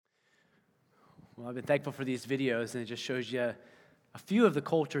Well, I've been thankful for these videos, and it just shows you a few of the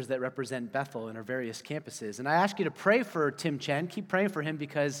cultures that represent Bethel in our various campuses. And I ask you to pray for Tim Chen. Keep praying for him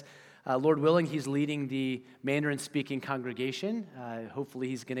because, Lord willing, he's leading the Mandarin-speaking congregation. Hopefully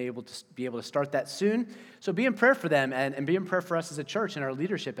he's going to be able to start that soon. So be in prayer for them and be in prayer for us as a church and our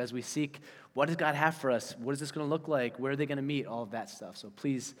leadership as we seek, what does God have for us? What is this going to look like? Where are they going to meet? All of that stuff. So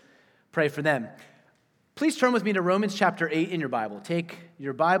please pray for them. Please turn with me to Romans chapter 8 in your Bible. Take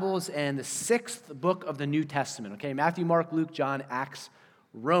your Bibles and the 6th book of the New Testament, okay? Matthew, Mark, Luke, John, Acts,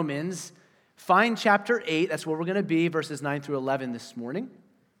 Romans. Find chapter 8. That's where we're going to be, verses 9 through 11 this morning.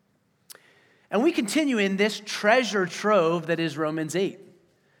 And we continue in this treasure trove that is Romans 8.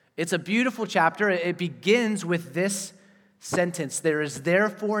 It's a beautiful chapter. It begins with this sentence. There is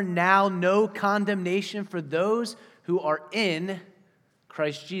therefore now no condemnation for those who are in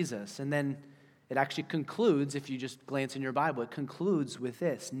Christ Jesus. And then it actually concludes, if you just glance in your Bible, it concludes with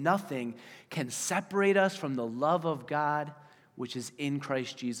this. Nothing can separate us from the love of God, which is in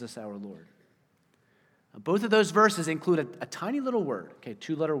Christ Jesus our Lord. Now, both of those verses include a tiny little word, okay,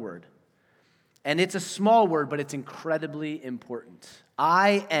 2-letter word. And it's a small word, but it's incredibly important.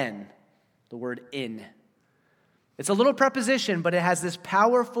 I-N, the word in. It's a little preposition, but it has this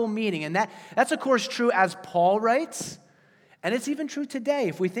powerful meaning. And that's of course true as Paul writes. And it's even true today.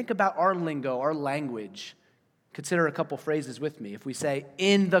 If we think about our lingo, our language, consider a couple phrases with me. If we say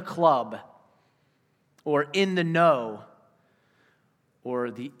in the club, or in the know,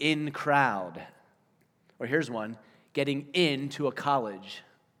 or the in crowd, or here's one, getting into a college.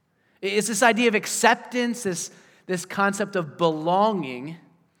 It's this idea of acceptance, this concept of belonging.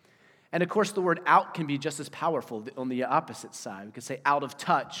 And of course, the word out can be just as powerful on the opposite side. We could say out of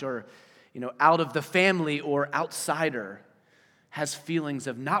touch, or out of the family, or outsider. Has feelings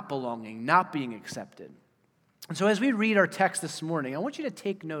of not belonging, not being accepted. And so as we read our text this morning, I want you to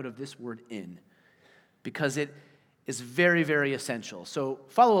take note of this word in, because it is very, very essential. So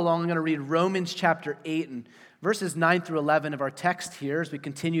follow along. I'm going to read Romans chapter 8 and verses 9 through 11 of our text here as we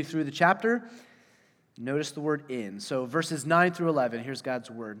continue through the chapter. Notice the word in. So verses 9 through 11, here's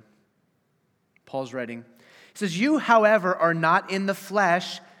God's word. Paul's writing. He says, "You, however, are not in the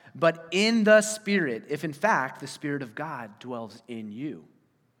flesh, but in the Spirit, if in fact the Spirit of God dwells in you.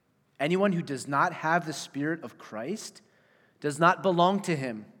 Anyone who does not have the Spirit of Christ does not belong to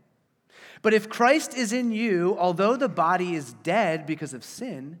him. But if Christ is in you, although the body is dead because of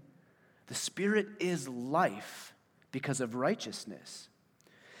sin, the Spirit is life because of righteousness.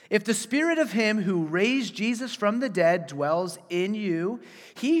 If the Spirit of him who raised Jesus from the dead dwells in you,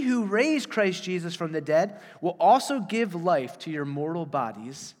 he who raised Christ Jesus from the dead will also give life to your mortal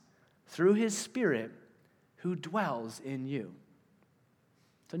bodies through his Spirit who dwells in you."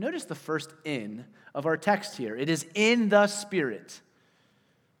 So notice the first in of our text here. It is in the Spirit.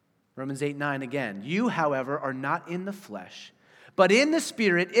 Romans 8:9 again. "You, however, are not in the flesh, but in the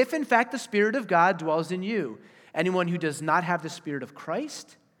Spirit, if in fact the Spirit of God dwells in you. Anyone who does not have the Spirit of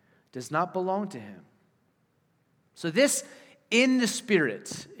Christ does not belong to him." So this in the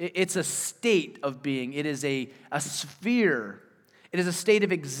Spirit, it's a state of being. It is a sphere. It is a state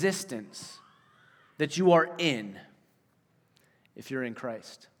of existence that you are in if you're in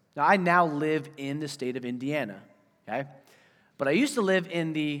Christ. Now, I now live in the state of Indiana, okay? But I used to live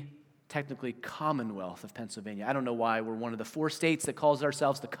in the technically Commonwealth of Pennsylvania. I don't know why we're one of the 4 states that calls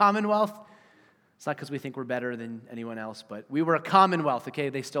ourselves the Commonwealth. It's not because we think we're better than anyone else, but we were a Commonwealth, okay?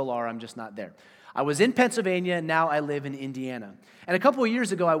 They still are, I'm just not there. I was in Pennsylvania, and now I live in Indiana. And a couple of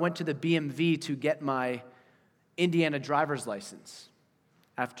years ago, I went to the BMV to get my Indiana driver's license.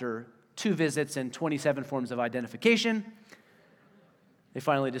 After 2 visits and 27 forms of identification, they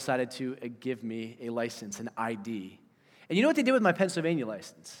finally decided to give me a license, an ID. And you know what they did with my Pennsylvania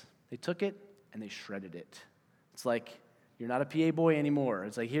license? They took it and they shredded it. It's like, you're not a PA boy anymore.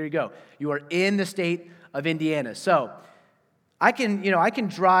 It's like, here you go. You are in the state of Indiana. So I can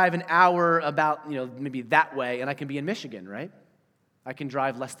drive an hour about, maybe that way, and I can be in Michigan, right? I can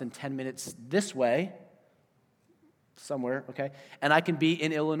drive less than 10 minutes this way, somewhere, okay? And I can be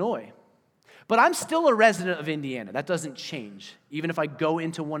in Illinois. But I'm still a resident of Indiana. That doesn't change, even if I go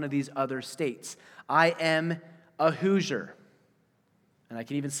into one of these other states. I am a Hoosier. And I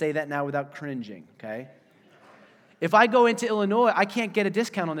can even say that now without cringing, okay? If I go into Illinois, I can't get a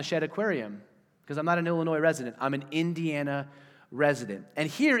discount on the Shedd Aquarium because I'm not an Illinois resident. I'm an Indiana resident. And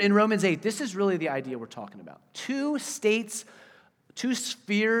here in Romans 8, this is really the idea we're talking about. 2 states, 2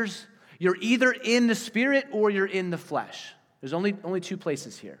 spheres. You're either in the Spirit or you're in the flesh. There's only 2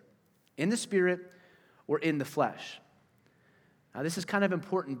 places here. In the Spirit or in the flesh. Now, this is kind of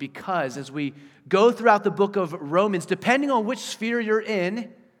important because as we go throughout the book of Romans, depending on which sphere you're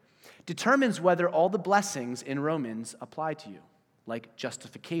in, determines whether all the blessings in Romans apply to you, like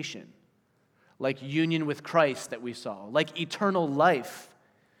justification, like union with Christ that we saw, like eternal life.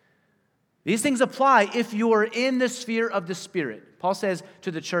 These things apply if you are in the sphere of the Spirit. Paul says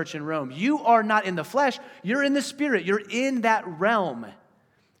to the church in Rome, you are not in the flesh, you're in the Spirit. You're in that realm.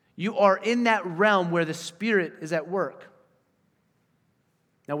 You are in that realm where the Spirit is at work.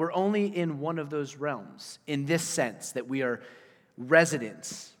 Now, we're only in one of those realms in this sense, that we are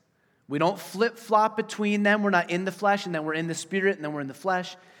residents. We don't flip-flop between them. We're not in the flesh, and then we're in the Spirit, and then we're in the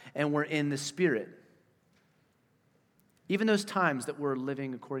flesh, and we're in the Spirit. Even those times that we're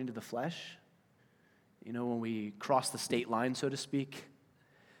living according to the flesh, when we cross the state line, so to speak,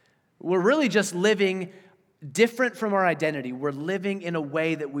 we're really just living different from our identity. We're living in a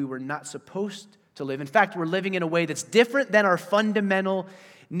way that we were not supposed to live. In fact, we're living in a way that's different than our fundamental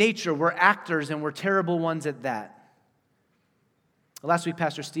nature. We're actors, and we're terrible ones at that. Last week,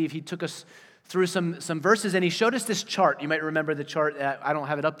 Pastor Steve, he took us through some verses, and he showed us this chart. You might remember the chart. I don't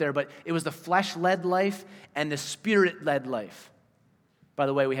have it up there, but it was the flesh-led life and the Spirit-led life. By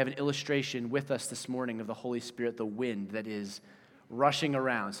the way, we have an illustration with us this morning of the Holy Spirit, the wind that is rushing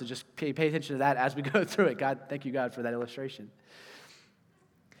around. So just pay attention to that as we go through it. God, thank you, God, for that illustration.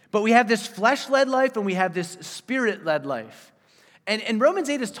 But we have this flesh-led life, and we have this Spirit-led life. And Romans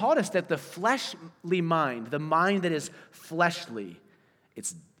 8 has taught us that the fleshly mind, the mind that is fleshly,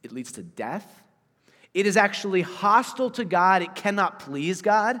 it leads to death. It is actually hostile to God. It cannot please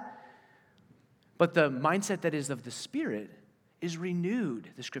God. But the mindset that is of the Spirit is renewed,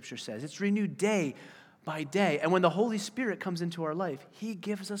 the Scripture says. It's renewed day by day. And when the Holy Spirit comes into our life, He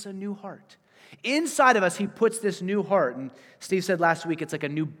gives us a new heart. Inside of us, He puts this new heart. And Steve said last week, it's like a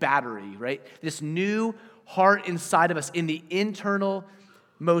new battery, right? This new heart inside of us, in the internal,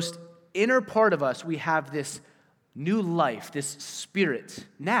 most inner part of us, we have this new life, this Spirit.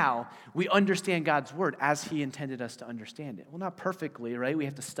 Now, we understand God's Word as He intended us to understand it. Well, not perfectly, right? We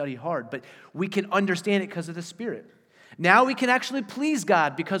have to study hard, but we can understand it because of the Spirit. Now we can actually please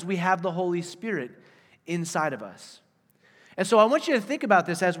God because we have the Holy Spirit inside of us. And so I want you to think about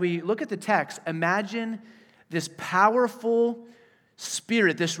this as we look at the text. Imagine this powerful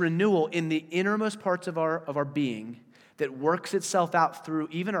Spirit, this renewal in the innermost parts of our being that works itself out through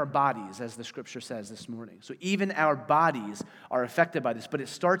even our bodies, as the Scripture says this morning. So even our bodies are affected by this, but it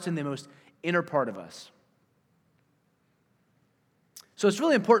starts in the most inner part of us. So it's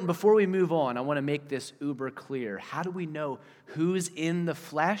really important, before we move on, I want to make this uber clear. How do we know who's in the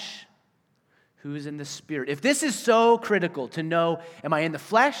flesh, who's in the Spirit? If this is so critical to know, am I in the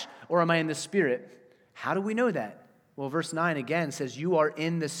flesh or am I in the Spirit? How do we know that? Well, verse 9 again says, you are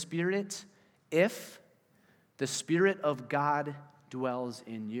in the Spirit if the Spirit of God dwells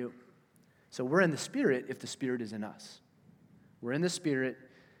in you. So we're in the Spirit if the Spirit is in us. We're in the Spirit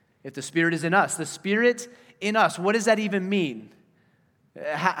if the Spirit is in us. The Spirit in us, what does that even mean?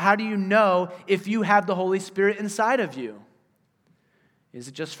 How do you know if you have the Holy Spirit inside of you? Is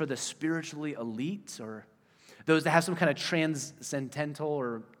it just for the spiritually elite, or those that have some kind of transcendental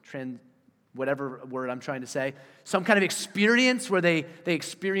or whatever word I'm trying to say, some kind of experience where they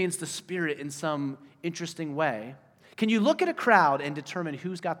experience the Spirit in some interesting way? Can you look at a crowd and determine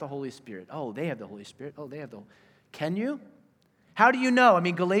who's got the Holy Spirit? Oh, they have the Holy Spirit. Oh, they have the... Can you? How do you know? I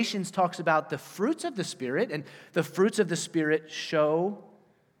mean, Galatians talks about the fruits of the Spirit, and the fruits of the Spirit show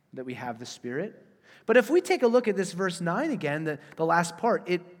that we have the Spirit. But if we take a look at this verse 9 again, the last part,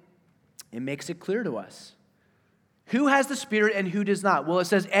 it makes it clear to us. Who has the Spirit and who does not? Well, it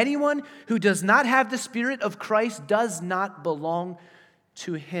says anyone who does not have the Spirit of Christ does not belong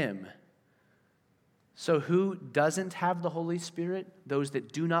to Him. So who doesn't have the Holy Spirit? Those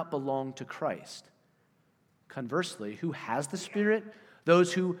that do not belong to Christ. Conversely, who has the Spirit?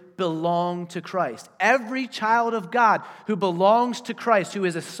 Those who belong to Christ. Every child of God who belongs to Christ, who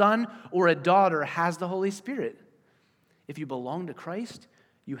is a son or a daughter, has the Holy Spirit. If you belong to Christ,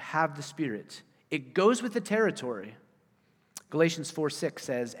 you have the Spirit. It goes with the territory. Galatians 4:6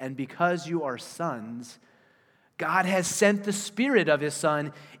 says, and because you are sons, God has sent the Spirit of His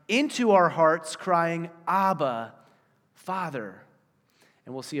Son into our hearts, crying, Abba, Father.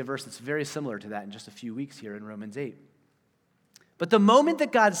 And we'll see a verse that's very similar to that in just a few weeks here in Romans 8. But the moment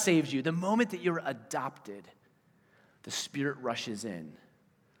that God saves you, the moment that you're adopted, the Spirit rushes in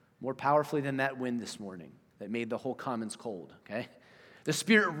more powerfully than that wind this morning that made the whole commons cold, okay? The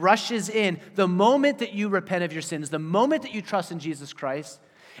Spirit rushes in the moment that you repent of your sins, the moment that you trust in Jesus Christ,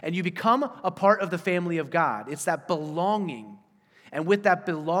 and you become a part of the family of God. It's that belonging. And with that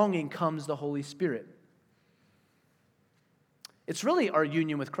belonging comes the Holy Spirit. It's really our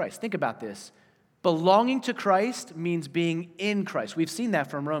union with Christ. Think about this. Belonging to Christ means being in Christ. We've seen that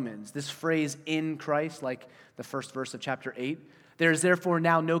from Romans. This phrase, in Christ, like the first verse of chapter 8. There is therefore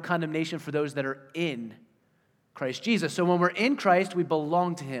now no condemnation for those that are in Christ Jesus. So when we're in Christ, we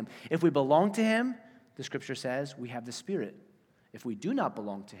belong to him. If we belong to him, the scripture says, we have the Spirit. If we do not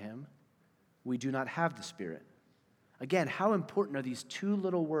belong to him, we do not have the Spirit. Again, how important are these two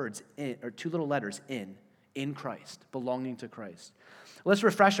little words, two little letters, in Christ, belonging to Christ? Let's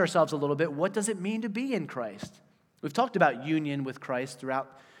refresh ourselves a little bit. What does it mean to be in Christ? We've talked about union with Christ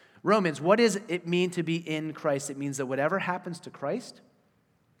throughout Romans. What does it mean to be in Christ? It means that whatever happens to Christ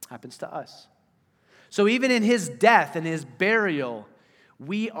happens to us. So even in his death and his burial,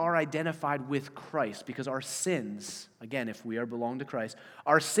 we are identified with Christ because our sins, again, if we are belong to Christ,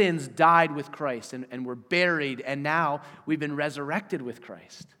 our sins died with Christ and were buried, and now we've been resurrected with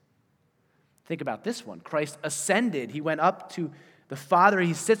Christ. Think about this one. Christ ascended. He went up to the Father.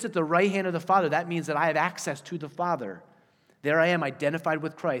 He sits at the right hand of the Father. That means that I have access to the Father. There I am, identified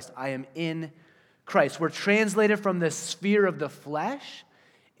with Christ. I am in Christ. We're translated from the sphere of the flesh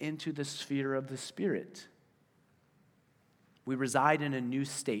into the sphere of the Spirit. We reside in a new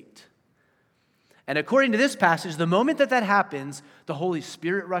state. And according to this passage, the moment that happens, the Holy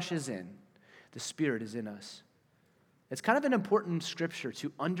Spirit rushes in. The Spirit is in us. It's kind of an important scripture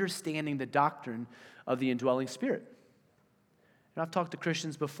to understanding the doctrine of the indwelling Spirit. And I've talked to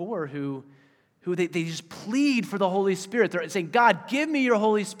Christians before who they just plead for the Holy Spirit. They're saying, God, give me your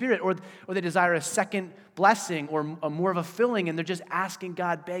Holy Spirit. Or they desire a second blessing or a more of a filling, and they're just asking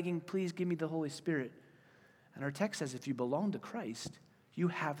God, begging, please give me the Holy Spirit. And our text says if you belong to Christ, you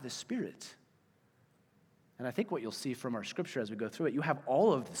have the Spirit. And I think what you'll see from our scripture as we go through it, you have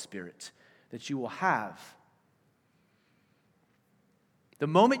all of the Spirit that you will have. The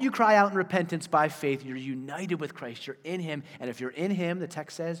moment you cry out in repentance by faith, you're united with Christ. You're in him. And if you're in him, the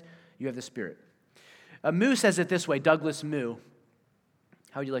text says, you have the Spirit. Moo says it this way, Douglas Moo.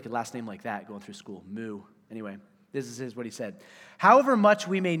 How would you like a last name like that going through school? Moo. Anyway, this is what he said. However much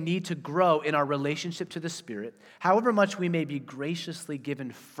we may need to grow in our relationship to the Spirit, however much we may be graciously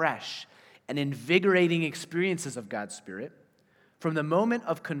given fresh and invigorating experiences of God's Spirit, from the moment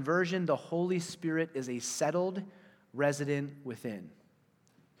of conversion, the Holy Spirit is a settled resident within.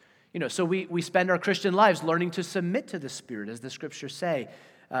 So we spend our Christian lives learning to submit to the Spirit, as the scriptures say,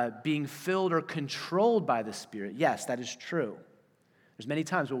 being filled or controlled by the Spirit. Yes, that is true. There's many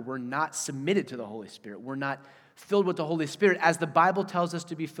times where we're not submitted to the Holy Spirit. We're not filled with the Holy Spirit as the Bible tells us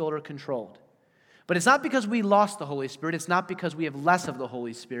to be filled or controlled. But it's not because we lost the Holy Spirit. It's not because we have less of the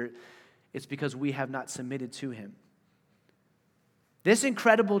Holy Spirit. It's because we have not submitted to him. This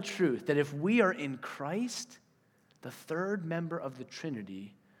incredible truth that if we are in Christ, the third member of the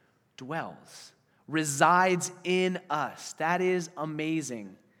Trinity dwells, resides in us. That is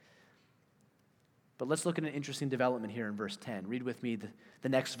amazing. But let's look at an interesting development here in verse 10. Read with me the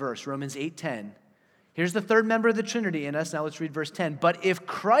next verse, Romans 8:10. Here's the third member of the Trinity in us. Now let's read verse 10. But if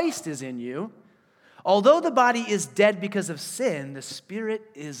Christ is in you, although the body is dead because of sin, the Spirit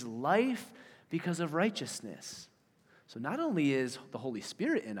is life because of righteousness. So not only is the Holy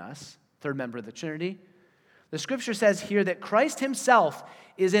Spirit in us, third member of the Trinity, the scripture says here that Christ himself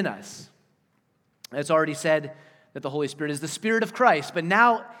is in us. It's already said that the Holy Spirit is the Spirit of Christ, but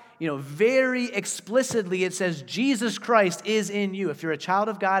now, very explicitly it says Jesus Christ is in you. If you're a child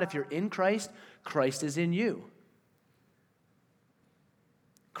of God, if you're in Christ, Christ is in you.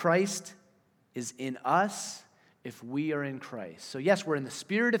 Christ is in us if we are in Christ. So yes, we're in the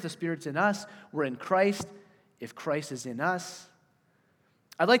Spirit if the Spirit's in us. We're in Christ if Christ is in us.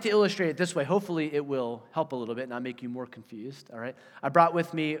 I'd like to illustrate it this way. Hopefully it will help a little bit and not make you more confused, all right? I brought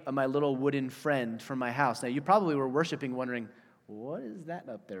with me my little wooden friend from my house. Now, you probably were worshiping wondering, what is that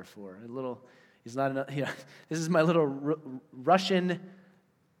up there for? This is my little Russian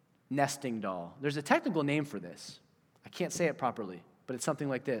nesting doll. There's a technical name for this. I can't say it properly, but it's something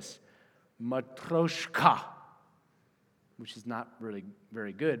like this. Matroshka, which is not really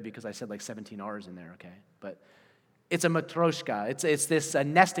very good because I said like 17 R's in there, okay? But it's a matroshka. It's this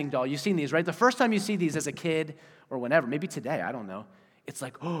nesting doll. You've seen these, right? The first time you see these as a kid or whenever, maybe today, I don't know, it's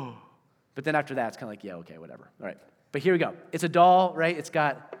like, oh. But then after that, it's kind of like, yeah, okay, whatever. All right. But here we go. It's a doll, right? It's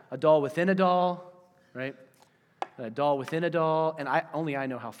got a doll within a doll, right? A doll within a doll. And I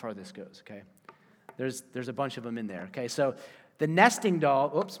know how far this goes, okay? There's a bunch of them in there, okay? So the nesting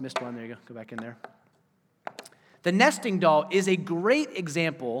doll, oops, missed one. There you go. Go back in there. The nesting doll is a great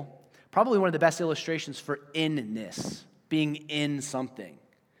example, probably one of the best illustrations for inness, being in something.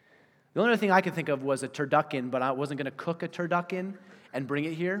 The only other thing I could think of was a turducken, but I wasn't going to cook a turducken and bring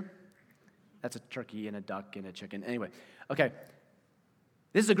it here. That's a turkey and a duck and a chicken. Anyway, okay.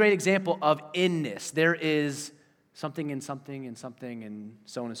 This is a great example of inness. There is something and something and something and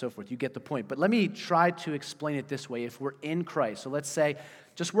so on and so forth. You get the point. But let me try to explain it this way. If we're in Christ, so let's say,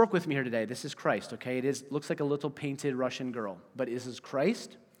 just work with me here today. This is Christ, okay? Looks like a little painted Russian girl, but this is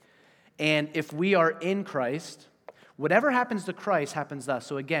Christ. And if we are in Christ, whatever happens to Christ happens to us.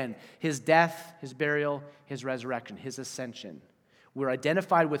 So again, his death, his burial, his resurrection, his ascension. We're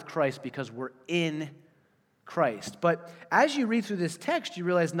identified with Christ because we're in Christ. But as you read through this text, you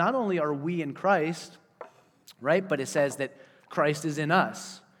realize not only are we in Christ, right, but it says that Christ is in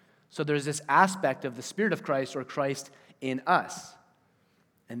us. So there's this aspect of the Spirit of Christ or Christ in us.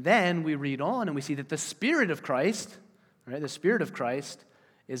 And then we read on and we see that the Spirit of Christ, right, the Spirit of Christ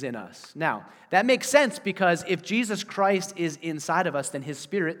is in us. Now, that makes sense because if Jesus Christ is inside of us, then his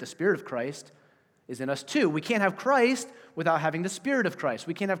Spirit, the Spirit of Christ, is in us too. We can't have Christ without having the Spirit of Christ.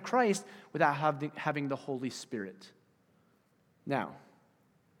 We can't have Christ without having the Holy Spirit. Now,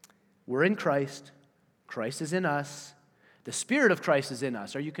 we're in Christ. Christ is in us. The Spirit of Christ is in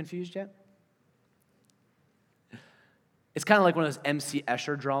us. Are you confused yet? It's kind of like one of those M.C.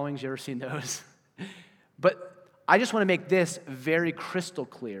 Escher drawings. You ever seen those? But I just want to make this very crystal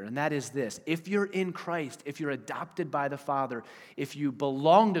clear, and that is this. If you're in Christ, if you're adopted by the Father, if you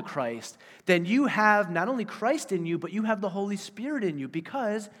belong to Christ, then you have not only Christ in you, but you have the Holy Spirit in you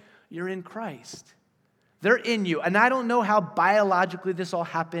because you're in Christ. They're in you. And I don't know how biologically this all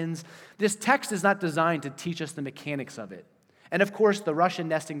happens. This text is not designed to teach us the mechanics of it. And of course, the Russian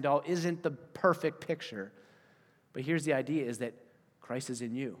nesting doll isn't the perfect picture. But here's the idea is that Christ is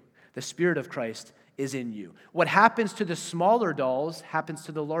in you. The Spirit of Christ is in you. What happens to the smaller dolls happens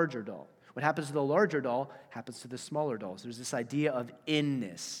to the larger doll. What happens to the larger doll happens to the smaller dolls. There's this idea of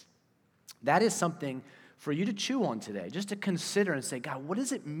inness. That is something for you to chew on today, just to consider and say, God, what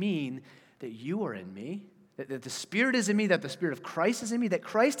does it mean that you are in me, that the Spirit is in me, that the Spirit of Christ is in me, that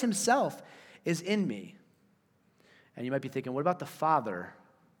Christ himself is in me? And you might be thinking, what about the Father?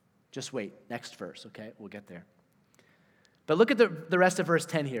 Just wait, next verse, okay? We'll get there. But look at the rest of verse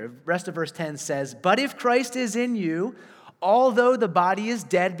 10 here. The rest of verse 10 says, but if Christ is in you, although the body is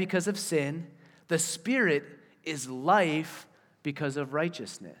dead because of sin, the Spirit is life because of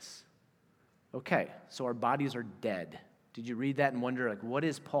righteousness. Okay, so our bodies are dead. Did you read that and wonder, like, what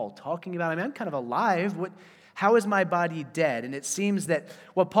is Paul talking about? I mean, I'm kind of alive. How is my body dead? And it seems that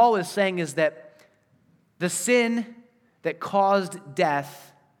what Paul is saying is that the sin that caused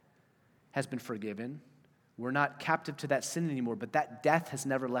death has been forgiven. We're not captive to that sin anymore, but that death has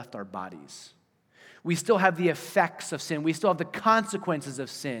never left our bodies. We still have the effects of sin. We still have the consequences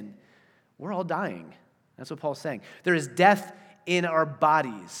of sin. We're all dying. That's what Paul's saying. There is death in our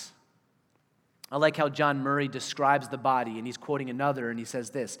bodies. I like how John Murray describes the body, and he's quoting another, and he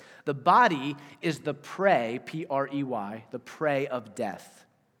says this: the body is the prey, P-R-E-Y, the prey of death,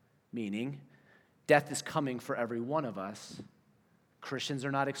 meaning death is coming for every one of us. Christians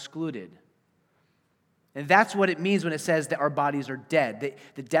are not excluded. And that's what it means when it says that our bodies are dead.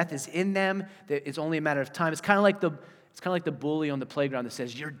 The death is in them. That it's only a matter of time. It's kind of like the bully on the playground that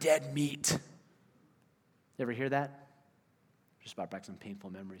says, "You're dead meat." You ever hear that? Just brought back some painful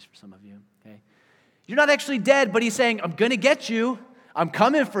memories for some of you. Okay, you're not actually dead, but he's saying, "I'm going to get you. I'm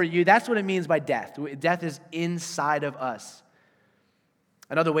coming for you." That's what it means by death. Death is inside of us.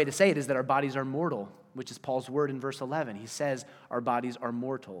 Another way to say it is that our bodies are mortal, which is Paul's word in verse 11. He says our bodies are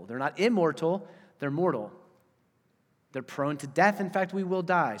mortal. They're not immortal. They're mortal. They're prone to death. In fact, we will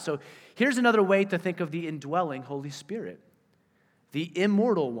die. So here's another way to think of the indwelling Holy Spirit. The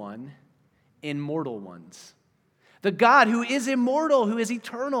immortal one in mortal ones. The God who is immortal, who is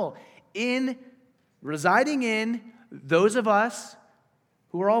eternal, residing in those of us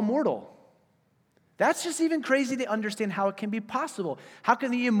who are all mortal. That's just even crazy to understand how it can be possible. How can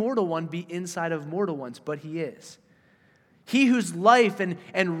the immortal one be inside of mortal ones? But he is. He whose life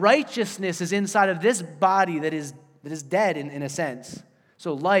and righteousness is inside of this body that is dead in a sense.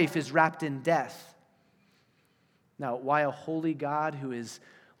 So life is wrapped in death. Now, why a holy God who is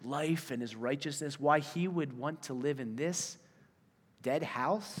life and his righteousness, why he would want to live in this dead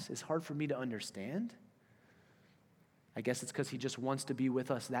house is hard for me to understand. I guess it's because he just wants to be with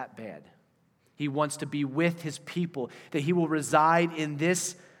us that bad. He wants to be with his people, that he will reside in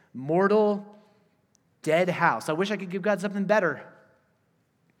this mortal dead house. I wish I could give God something better.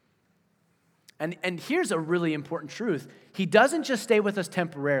 And here's a really important truth. He doesn't just stay with us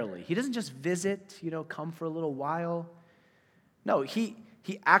temporarily. He doesn't just visit, come for a little while. No, he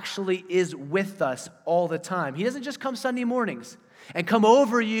actually is with us all the time. He doesn't just come Sunday mornings and come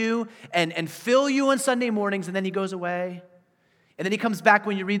over you and fill you on Sunday mornings and then he goes away. And then he comes back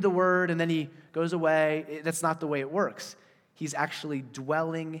when you read the word and then he goes away. That's not the way it works. He's actually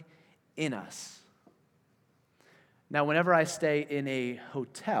dwelling in us. Now, whenever I stay in a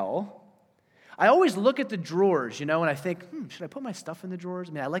hotel, I always look at the drawers, and I think, should I put my stuff in the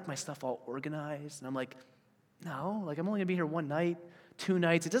drawers? I like my stuff all organized. And I'm like, no, I'm only going to be here one night, 2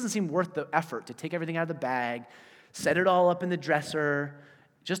 nights. It doesn't seem worth the effort to take everything out of the bag, set it all up in the dresser,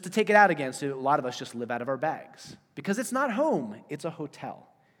 just to take it out again. So a lot of us just live out of our bags because it's not home, it's a hotel.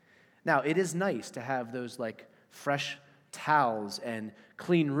 Now, it is nice to have those fresh towels and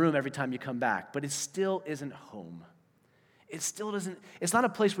clean room every time you come back, but it still isn't home. It's not a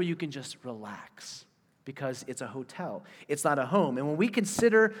place where you can just relax because it's a hotel. It's not a home. And when we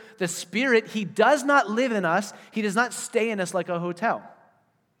consider the Spirit, He does not live in us. He does not stay in us like a hotel.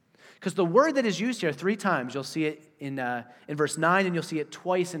 Because the word that is used here 3 times, you'll see it in verse 9 and you'll see it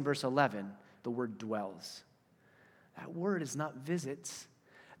twice in verse 11, the word dwells. That word is not visits.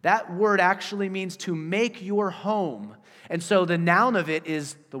 That word actually means to make your home. And so the noun of it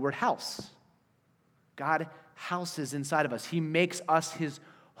is the word house. God houses inside of us. He makes us His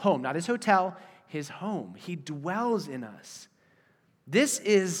home, not His hotel, His home. He dwells in us. This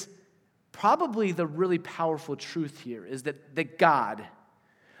is probably the really powerful truth here, is that God,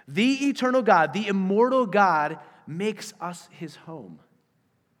 the eternal God, the immortal God, makes us His home.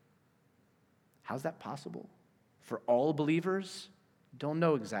 How's that possible? For all believers? Don't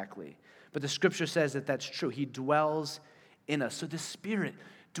know exactly. But the Scripture says that that's true. He dwells in us. So the Spirit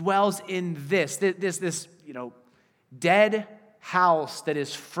dwells in this dead house that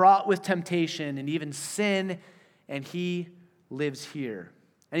is fraught with temptation and even sin, and He lives here.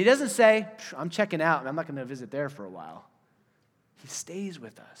 And He doesn't say, I'm checking out, and I'm not going to visit there for a while. He stays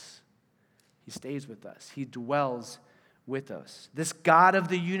with us. He stays with us. He dwells with us. This God of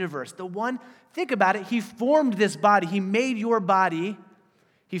the universe, the one, think about it, He formed this body. He made your body.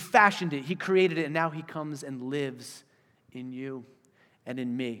 He fashioned it. He created it, and now He comes and lives in you and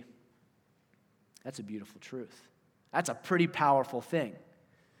in me. That's a beautiful truth. That's a pretty powerful thing.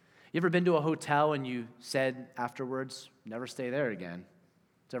 You ever been to a hotel and you said afterwards, never stay there again?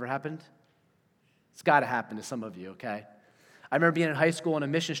 It's ever happened? It's got to happen to some of you, okay? I remember being in high school on a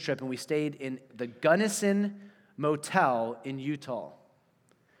missions trip, and we stayed in the Gunnison Motel in Utah.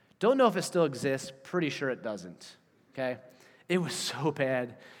 Don't know if it still exists. Pretty sure it doesn't, okay? It was so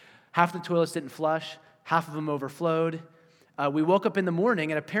bad. Half the toilets didn't flush. Half of them overflowed. We woke up in the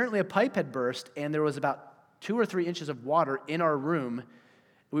morning, and apparently a pipe had burst, and there was about 2 or 3 inches of water in our room.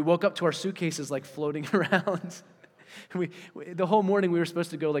 We woke up to our suitcases floating around. The whole morning we were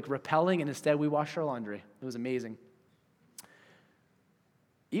supposed to go rappelling, and instead we washed our laundry. It was amazing.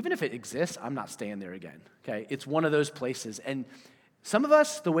 Even if it exists, I'm not staying there again, okay? It's one of those places. And some of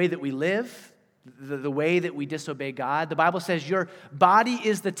us, the way that we live, the way that we disobey God, the Bible says your body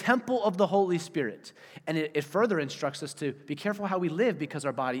is the temple of the Holy Spirit. And it further instructs us to be careful how we live because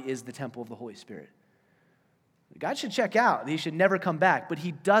our body is the temple of the Holy Spirit. God should check out. He should never come back, but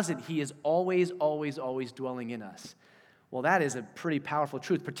He doesn't. He is always, always, always dwelling in us. Well, that is a pretty powerful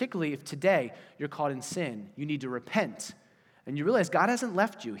truth, particularly if today you're caught in sin. You need to repent, and you realize God hasn't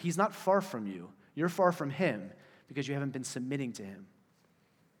left you. He's not far from you. You're far from Him because you haven't been submitting to Him.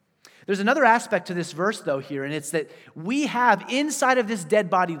 There's another aspect to this verse, though, here, and it's that we have inside of this dead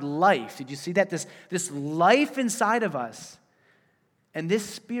body life. Did you see that? This life inside of us. And this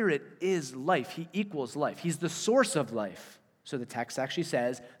Spirit is life. He equals life. He's the source of life. So the text actually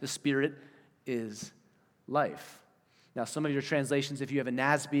says the Spirit is life. Now, some of your translations, if you have a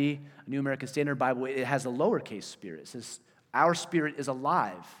NASB, a New American Standard Bible, it has a lowercase spirit. It says, our spirit is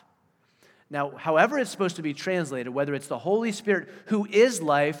alive. Now, however it's supposed to be translated, whether it's the Holy Spirit who is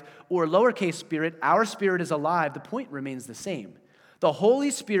life or lowercase spirit, our spirit is alive, the point remains the same. The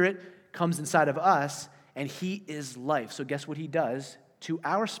Holy Spirit comes inside of us, and He is life. So guess what He does to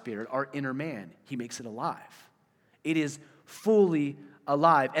our spirit, our inner man? He makes it alive. It is fully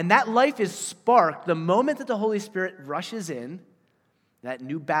alive. And that life is sparked the moment that the Holy Spirit rushes in, that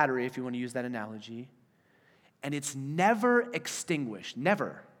new battery, if you want to use that analogy, and it's never extinguished,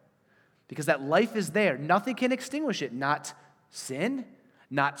 never. Because that life is there. Nothing can extinguish it. Not sin,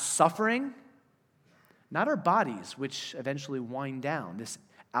 not suffering, not our bodies, which eventually wind down. This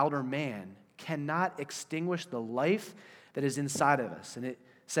outer man cannot extinguish the life that is inside of us. And it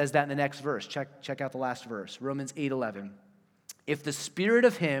says that in the next verse. Check out the last verse, Romans 8:11. If the Spirit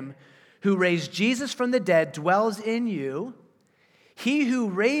of Him who raised Jesus from the dead dwells in you, He who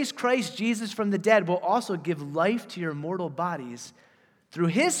raised Christ Jesus from the dead will also give life to your mortal bodies through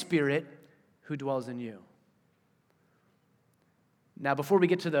His Spirit who dwells in you. Now, before we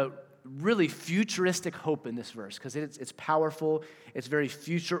get to the really futuristic hope in this verse, because it's powerful, it's very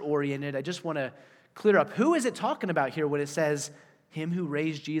future-oriented, I just want to clear up. Who is it talking about here when it says, him who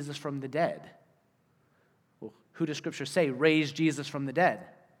raised Jesus from the dead? Well, who does Scripture say raised Jesus from the dead?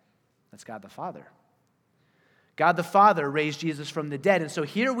 That's God the Father. God the Father raised Jesus from the dead. And so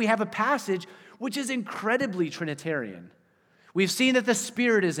here we have a passage which is incredibly Trinitarian. We've seen that the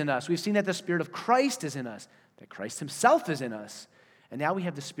Spirit is in us. We've seen that the Spirit of Christ is in us, that Christ himself is in us. And now we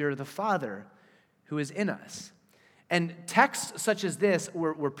have the Spirit of the Father who is in us. And texts such as this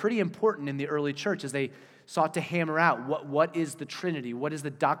were pretty important in the early church as they sought to hammer out what is the Trinity, what is the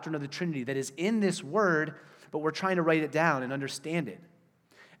doctrine of the Trinity that is in this word, but we're trying to write it down and understand it.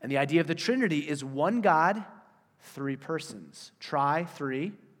 And the idea of the Trinity is one God, three persons. Tri,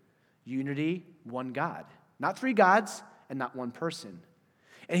 three, unity, one God. Not three gods and not one person.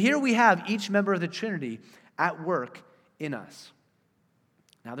 And here we have each member of the Trinity at work in us.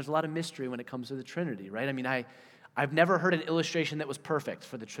 Now, there's a lot of mystery when it comes to the Trinity, right? I mean, I've never heard an illustration that was perfect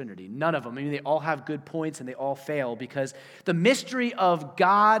for the Trinity. None of them. I mean, they all have good points and they all fail because the mystery of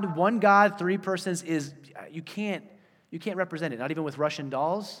God, one God, three persons is, you can't represent it. Not even with Russian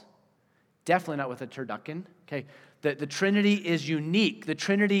dolls. Definitely not with a turducken. Okay, the Trinity is unique. The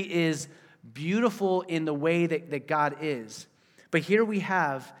Trinity is beautiful in the way that God is. But here we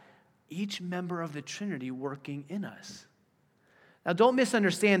have each member of the Trinity working in us. Now, don't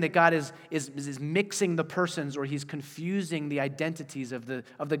misunderstand that God is mixing the persons or he's confusing the identities of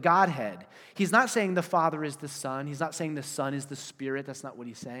the Godhead. He's not saying the Father is the Son. He's not saying the Son is the Spirit. That's not what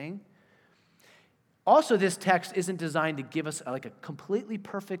he's saying. Also, this text isn't designed to give us like a completely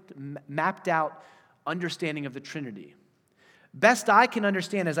perfect, mapped out understanding of the Trinity. Best I can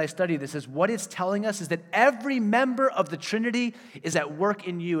understand as I study this is what it's telling us is that every member of the Trinity is at work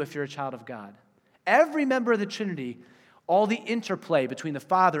in you if you're a child of God. Every member of the Trinity, all the interplay between the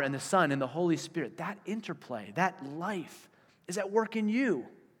Father and the Son and the Holy Spirit, that interplay, that life is at work in you.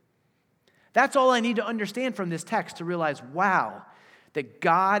 That's all I need to understand from this text to realize, wow, that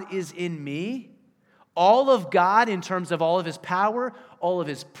God is in me. All of God in terms of all of his power, all of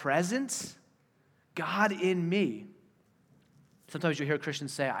his presence, God in me. Sometimes you hear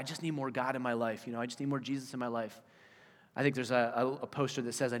Christians say, I just need more God in my life. I just need more Jesus in my life. I think there's a poster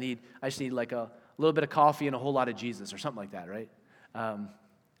that says I just need like a little bit of coffee and a whole lot of Jesus or something like that, right? And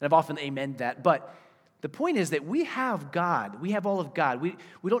I've often amened that. But the point is that we have God. We have all of God. We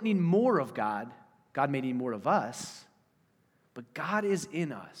don't need more of God. God may need more of us. But God is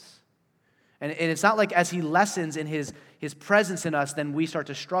in us. And it's not like as he lessens in his presence in us, then we start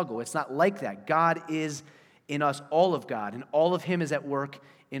to struggle. It's not like that. God is in us, all of God, and all of him is at work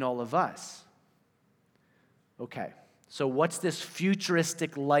in all of us. Okay, so what's this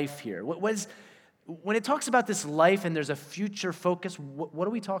futuristic life here? When it talks about this life and there's a future focus, what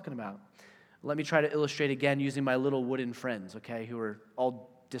are we talking about? Let me try to illustrate again using my little wooden friends, okay, who are all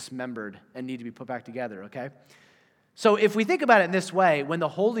dismembered and need to be put back together, okay? So if we think about it in this way, when the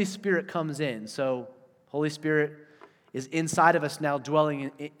Holy Spirit comes in, so Holy Spirit is inside of us now,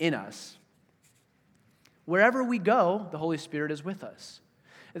 dwelling in us, wherever we go, the Holy Spirit is with us.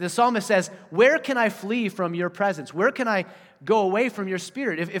 The psalmist says, where can I flee from your presence? Where can I go away from your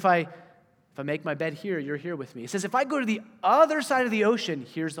Spirit? If I make my bed here, you're here with me. He says, if I go to the other side of the ocean,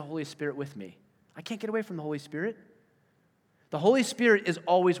 here's the Holy Spirit with me. I can't get away from the Holy Spirit. The Holy Spirit is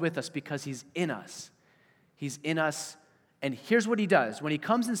always with us because he's in us. He's in us, and here's what he does. When he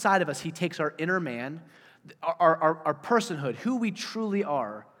comes inside of us, he takes our inner man, our personhood, who we truly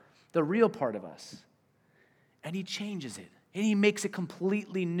are, the real part of us, and he changes it. And he makes it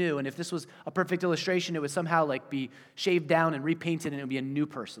completely new. And if this was a perfect illustration, it would somehow like be shaved down and repainted, and it would be a new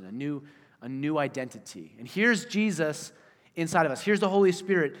person, a new identity. And here's Jesus inside of us. Here's the Holy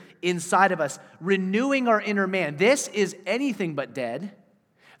Spirit inside of us, renewing our inner man. This is anything but dead.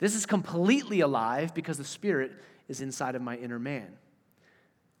 This is completely alive because the Spirit is inside of my inner man.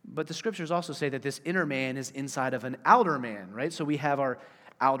 But the scriptures also say that this inner man is inside of an outer man, right? So we have our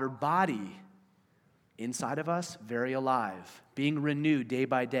outer body inside of us, very alive, being renewed day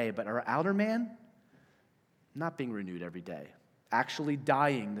by day. But our outer man, not being renewed every day, actually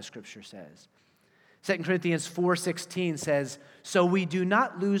dying, the scripture says. 2 Corinthians 4:16 says, so we do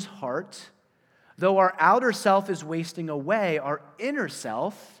not lose heart. Though our outer self is wasting away, our inner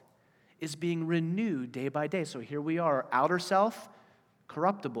self is being renewed day by day. So here we are, our outer self,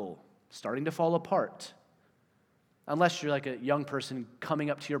 corruptible, starting to fall apart. Unless you're like a young person coming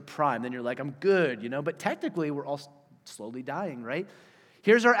up to your prime, then you're like, I'm good, But technically, we're all slowly dying, right?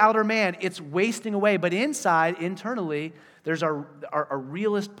 Here's our outer man. It's wasting away. But inside, internally, there's our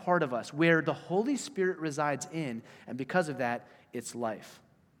realest part of us where the Holy Spirit resides in. And because of that, it's life.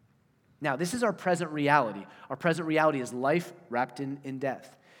 Now, this is our present reality. Our present reality is life wrapped in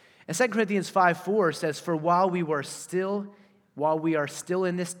death. And 2 Corinthians 5:4 says, for while we are still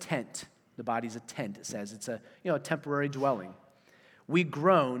in this tent, the body's a tent, it says, it's a temporary dwelling, we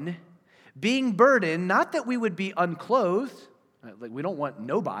groan, being burdened, not that we would be unclothed, like we don't want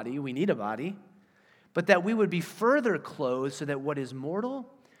no body, we need a body, but that we would be further clothed so that what is mortal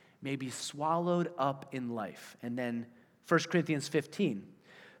may be swallowed up in life. And then 1 Corinthians 15,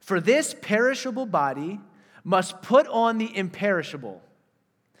 for this perishable body must put on the imperishable.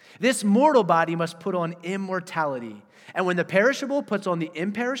 This mortal body must put on immortality. And when the perishable puts on the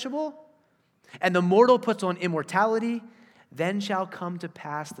imperishable, and the mortal puts on immortality, then shall come to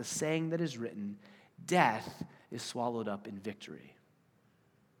pass the saying that is written, death is swallowed up in victory.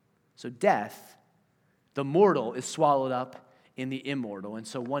 So death, the mortal, is swallowed up in the immortal. And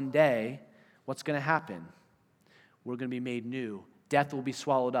so one day, what's going to happen? We're going to be made new. Death will be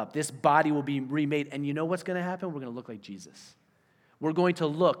swallowed up. This body will be remade. And you know what's going to happen? We're going to look like Jesus. We're going to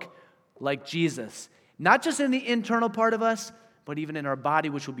look like Jesus. Not just in the internal part of us, but even in our body,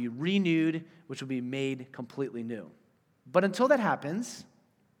 which will be renewed, which will be made completely new. But until that happens,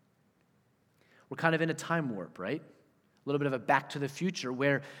 we're kind of in a time warp, right? A little bit of a back to the future,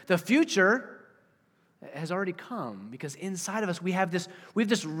 where the future has already come, because inside of us we have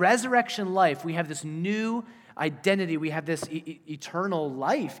this resurrection life, we have this new identity, we have this eternal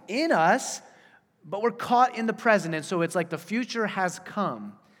life in us, but we're caught in the present, and so it's like the future has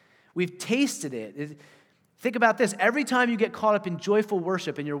come. We've tasted it. Think about this. Every time you get caught up in joyful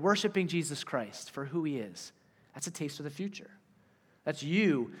worship and you're worshiping Jesus Christ for who he is, that's a taste of the future. That's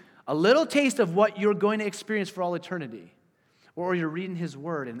you, a little taste of what you're going to experience for all eternity. Or you're reading his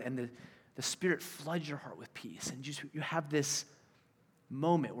word and the Spirit floods your heart with peace. And you have this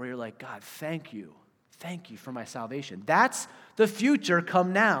moment where you're like, God, thank you. Thank you for my salvation. That's the future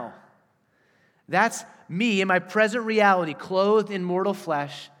come now. That's me in my present reality, clothed in mortal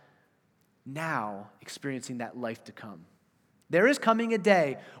flesh, now experiencing that life to come. There is coming a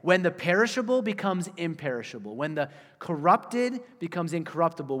day when the perishable becomes imperishable, when the corrupted becomes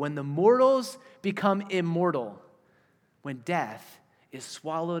incorruptible, when the mortals become immortal, when death is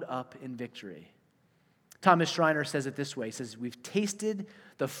swallowed up in victory. Thomas Schreiner says it this way. He says, we've tasted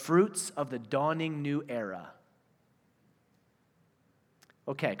the fruits of the dawning new era.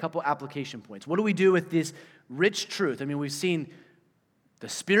 Okay, a couple application points. What do we do with this rich truth? I mean, we've seen the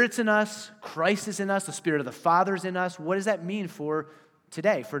Spirit's in us, Christ is in us, the Spirit of the Father's in us. What does that mean for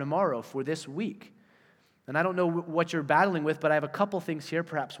today, for tomorrow, for this week? And I don't know what you're battling with, but I have a couple things here.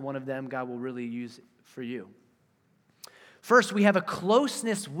 Perhaps one of them God will really use for you. First, we have a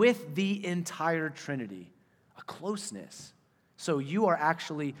closeness with the entire Trinity. A closeness. So you are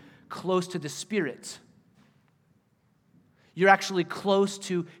actually close to the Spirit. You're actually close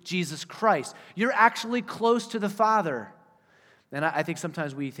to Jesus Christ. You're actually close to the Father. And I think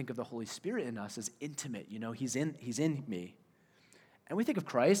sometimes we think of the Holy Spirit in us as intimate. You know, he's in me. And we think of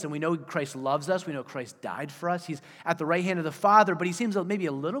Christ, and we know Christ loves us. We know Christ died for us. He's at the right hand of the Father, but he seems maybe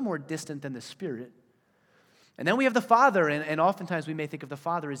a little more distant than the Spirit. And then we have the Father, and oftentimes we may think of the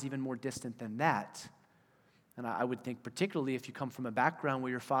Father as even more distant than that. And I would think particularly if you come from a background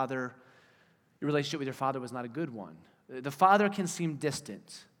where your relationship with your father was not a good one. The Father can seem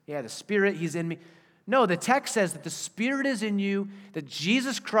distant. Yeah, the Spirit, he's in me. No, the text says that the Spirit is in you, that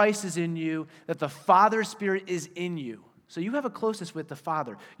Jesus Christ is in you, that the Father's Spirit is in you. So you have a closeness with the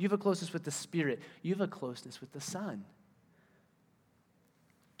Father. You have a closeness with the Spirit. You have a closeness with the Son.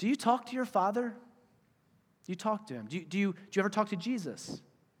 Do you talk to your Father? Do you talk to him? Do you ever talk to Jesus?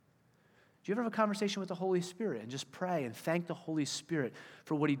 Do you ever have a conversation with the Holy Spirit and just pray and thank the Holy Spirit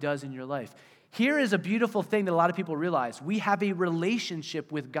for what he does in your life? Here is a beautiful thing that a lot of people realize. We have a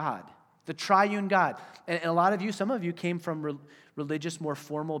relationship with God, the triune God. And a lot of you, some of you came from religious, more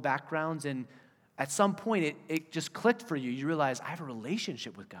formal backgrounds, and at some point it just clicked for you. You realize, I have a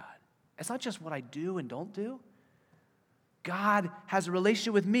relationship with God. It's not just what I do and don't do. God has a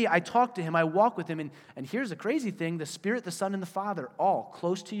relationship with me. I talk to him. I walk with him. And here's the crazy thing. The Spirit, the Son, and the Father, all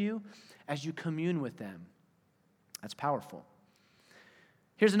close to you as you commune with them. That's powerful.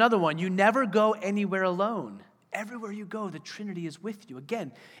 Here's another one. You never go anywhere alone. Everywhere you go, the Trinity is with you.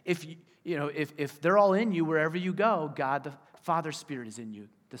 Again, if they're all in you wherever you go, God, the Father's Spirit is in you.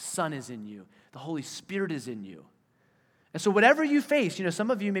 The Son is in you. The Holy Spirit is in you. And so whatever you face,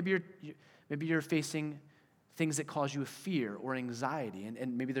 some of you, maybe you're facing things that cause you fear or anxiety.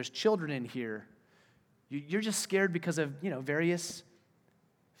 And maybe there's children in here. You're just scared because of,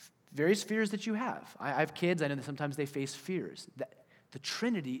 various fears that you have. I have kids. I know that sometimes they face fears. The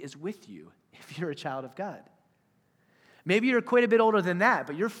Trinity is with you if you're a child of God. Maybe you're quite a bit older than that,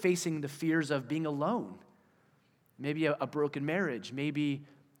 but you're facing the fears of being alone. Maybe a broken marriage. Maybe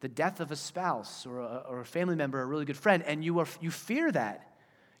the death of a spouse or a family member, a really good friend, and you fear that.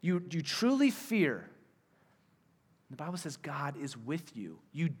 You truly fear. The Bible says God is with you.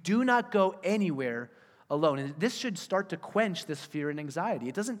 You do not go anywhere alone. And this should start to quench this fear and anxiety.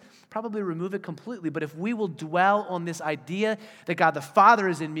 It doesn't probably remove it completely, but if we will dwell on this idea that God the Father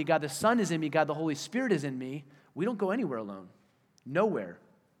is in me, God the Son is in me, God the Holy Spirit is in me, we don't go anywhere alone. Nowhere.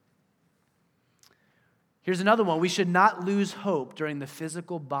 Here's another one. We should not lose hope during the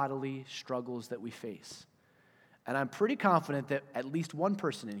physical bodily struggles that we face. And I'm pretty confident that at least one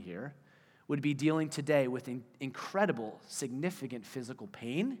person in here would be dealing today with incredible, significant physical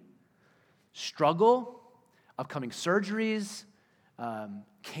pain, struggle, upcoming surgeries,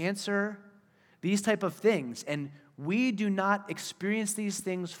 cancer, these type of things. And we do not experience these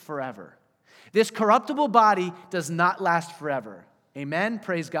things forever. This corruptible body does not last forever. Amen?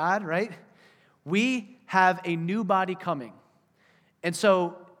 Praise God, right? We have a new body coming. And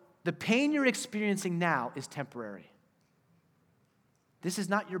so the pain you're experiencing now is temporary. This is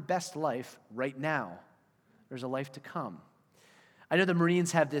not your best life right now. There's a life to come. I know the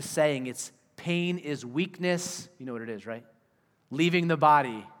Marines have this saying, it's pain is weakness. You know what it is, right? Leaving the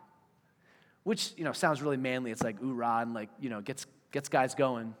body. Which, sounds really manly. It's like, ooh-rah, and gets guys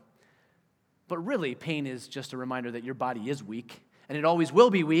going. But really, pain is just a reminder that your body is weak, and it always will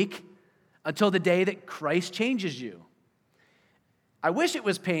be weak until the day that Christ changes you. I wish it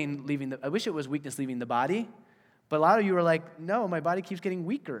was weakness leaving the body, but a lot of you are like, no, my body keeps getting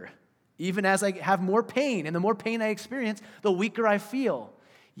weaker. Even as I have more pain, and the more pain I experience, the weaker I feel.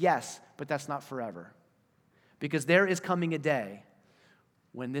 Yes, but that's not forever. Because there is coming a day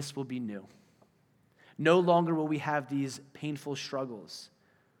when this will be new. No longer will we have these painful struggles.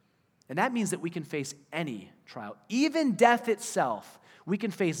 And that means that we can face any trial, even death itself. We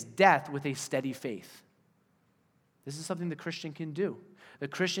can face death with a steady faith. This is something the Christian can do. The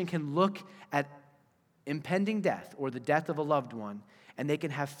Christian can look at impending death or the death of a loved one, and they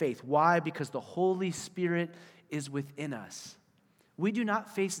can have faith. Why? Because the Holy Spirit is within us. We do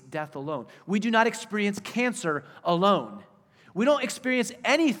not face death alone. We do not experience cancer alone. We don't experience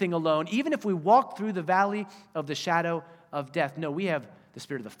anything alone, even if we walk through the valley of the shadow of death. No, we have the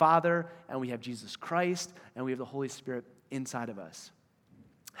Spirit of the Father, and we have Jesus Christ, and we have the Holy Spirit inside of us.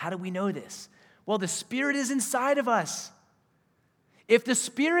 How do we know this? Well, the Spirit is inside of us. If the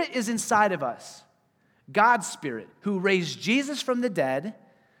Spirit is inside of us, God's Spirit, who raised Jesus from the dead,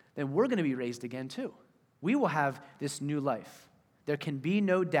 then we're going to be raised again too. We will have this new life. There can be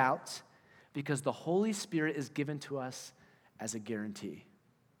no doubt because the Holy Spirit is given to us as a guarantee.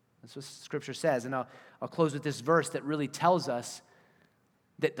 That's what Scripture says. And I'll close with this verse that really tells us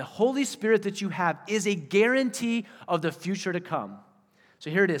that the Holy Spirit that you have is a guarantee of the future to come. So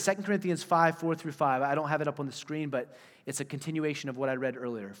here it is, 2 Corinthians 5, 4 through 5. I don't have it up on the screen, but it's a continuation of what I read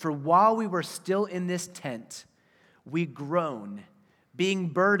earlier. For while we were still in this tent, we groan, being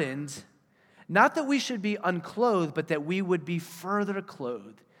burdened, not that we should be unclothed, but that we would be further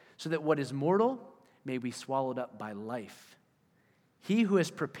clothed, so that what is mortal may be swallowed up by life. He who has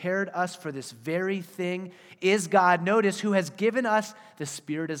prepared us for this very thing is God, notice, who has given us the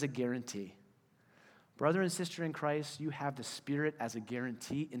Spirit as a guarantee. Brother and sister in Christ, you have the Spirit as a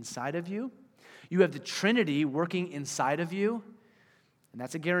guarantee inside of you. You have the Trinity working inside of you, and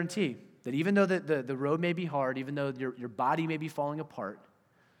that's a guarantee that even though the road may be hard, even though your body may be falling apart,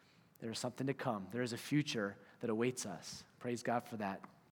 there is something to come. There is a future that awaits us. Praise God for that.